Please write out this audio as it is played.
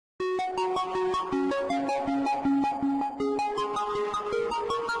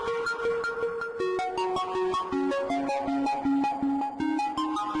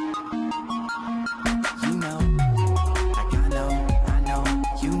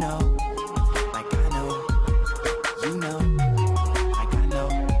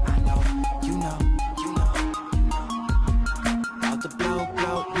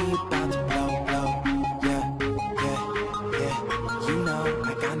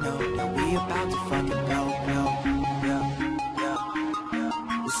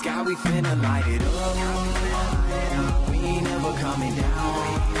We finna light it up. We ain't never coming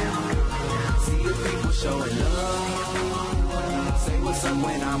down. See the people showing love. Say what's up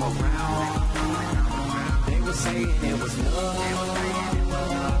when I'm around. They were saying it was love,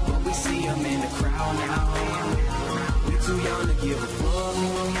 but we see them in the crowd now. We too young to give a fuck.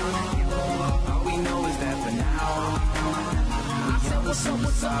 All we know is that for now. What's up,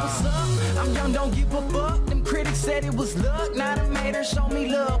 what's up, what's up? I'm young, don't give a fuck. Them critics said it was luck. Now the haters show me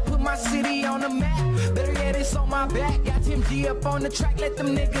love. Put my city on the map. Better yet, it's on my back. Got Tim G up on the track. Let them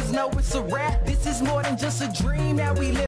niggas know it's a rap. This is more than just a dream. Now we live.